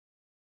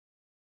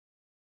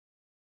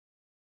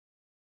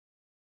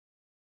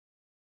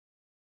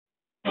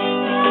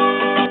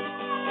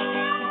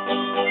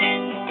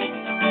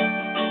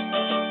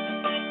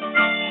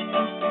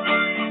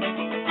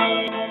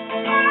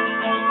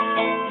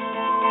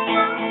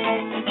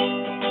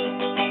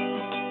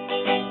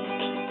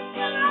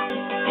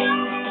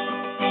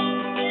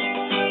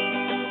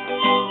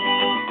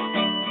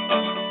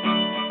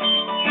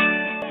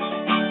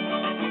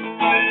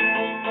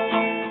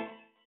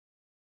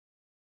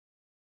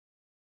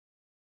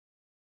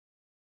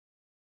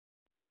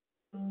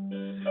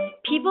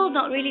People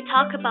don't really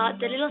talk about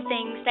the little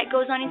things that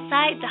goes on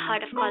inside the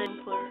heart of Kuala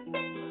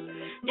Lumpur.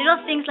 Little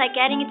things like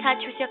getting in touch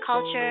with your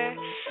culture,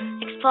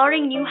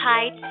 exploring new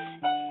heights,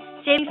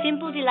 savoring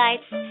simple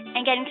delights,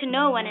 and getting to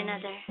know one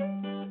another.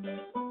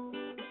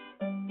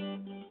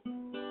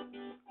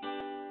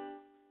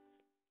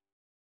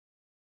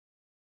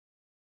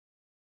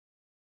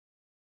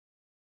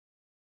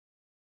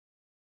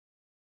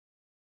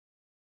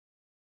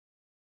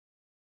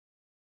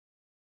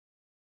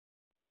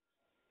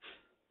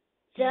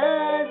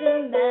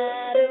 Doesn't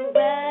matter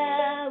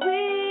where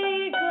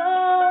we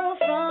go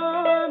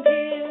from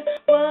here,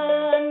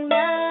 what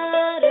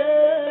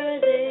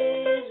matters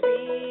is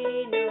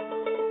we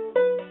know.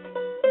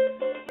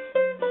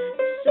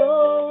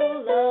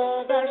 Soul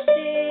of our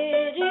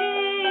city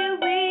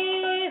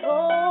we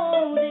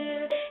hold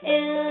dear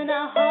in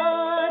our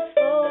hearts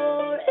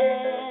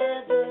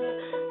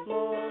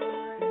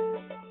forevermore.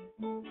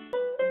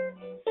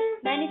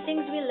 Many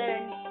things we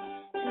learn,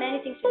 and many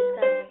things we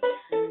discover.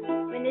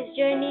 In this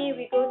journey,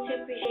 we go to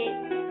appreciate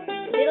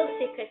the little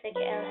secrets that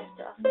KL has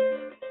to offer.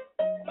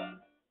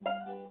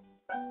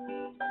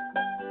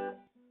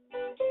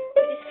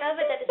 We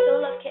discovered that the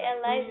soul of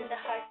KL lies in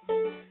the heart